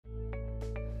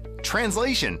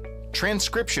Translation,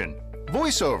 transcription,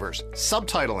 voiceovers,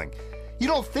 subtitling. You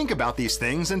don't think about these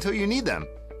things until you need them.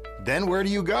 Then where do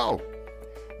you go?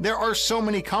 There are so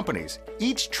many companies,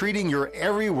 each treating your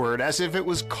every word as if it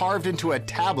was carved into a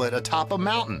tablet atop a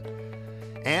mountain.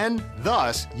 And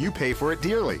thus, you pay for it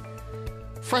dearly.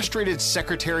 Frustrated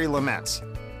secretary laments,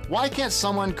 "Why can't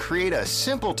someone create a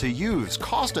simple-to-use,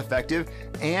 cost-effective,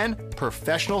 and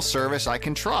professional service I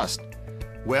can trust?"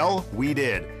 Well, we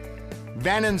did.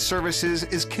 Vanen Services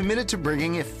is committed to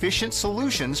bringing efficient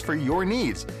solutions for your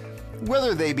needs,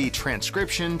 whether they be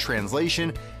transcription,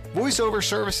 translation, voiceover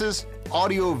services,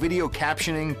 audio, video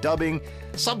captioning, dubbing,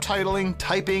 subtitling,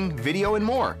 typing, video, and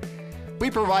more. We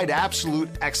provide absolute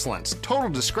excellence, total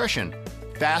discretion,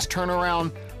 fast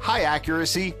turnaround, high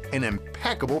accuracy, and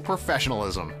impeccable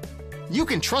professionalism. You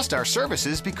can trust our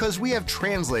services because we have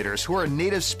translators who are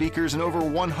native speakers in over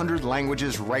 100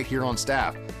 languages right here on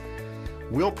staff.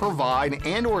 We'll provide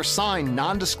and/or sign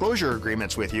non-disclosure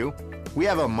agreements with you. We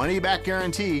have a money-back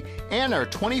guarantee, and our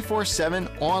 24/7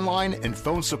 online and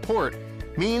phone support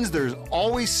means there's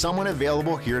always someone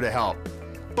available here to help.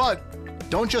 But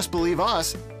don't just believe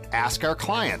us, ask our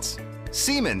clients.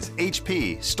 Siemens,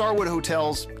 HP, Starwood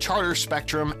Hotels, Charter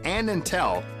Spectrum, and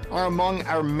Intel are among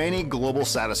our many global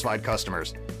satisfied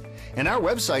customers. And our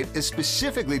website is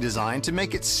specifically designed to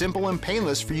make it simple and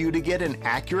painless for you to get an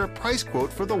accurate price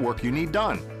quote for the work you need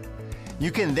done. You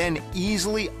can then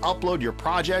easily upload your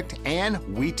project, and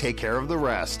we take care of the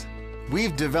rest.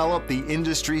 We've developed the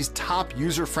industry's top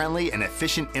user-friendly and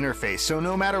efficient interface, so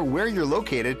no matter where you're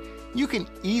located, you can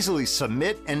easily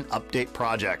submit and update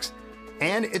projects.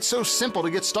 And it's so simple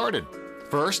to get started.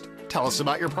 First, tell us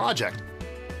about your project.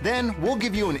 Then we'll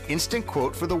give you an instant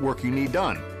quote for the work you need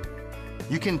done.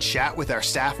 You can chat with our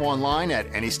staff online at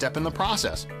any step in the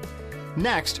process.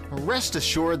 Next, rest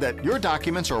assured that your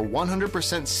documents are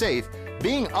 100% safe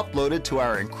being uploaded to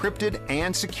our encrypted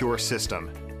and secure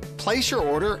system. Place your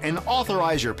order and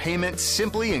authorize your payment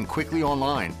simply and quickly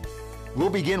online. We'll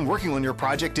begin working on your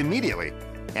project immediately,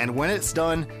 and when it's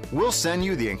done, we'll send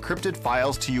you the encrypted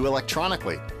files to you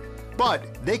electronically. But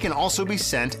they can also be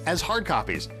sent as hard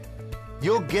copies.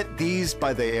 You'll get these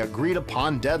by the agreed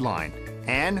upon deadline,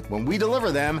 and when we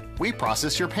deliver them, we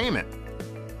process your payment.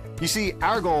 You see,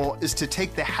 our goal is to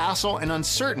take the hassle and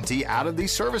uncertainty out of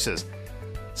these services.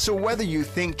 So whether you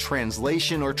think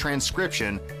translation or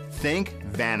transcription, think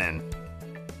Vanen.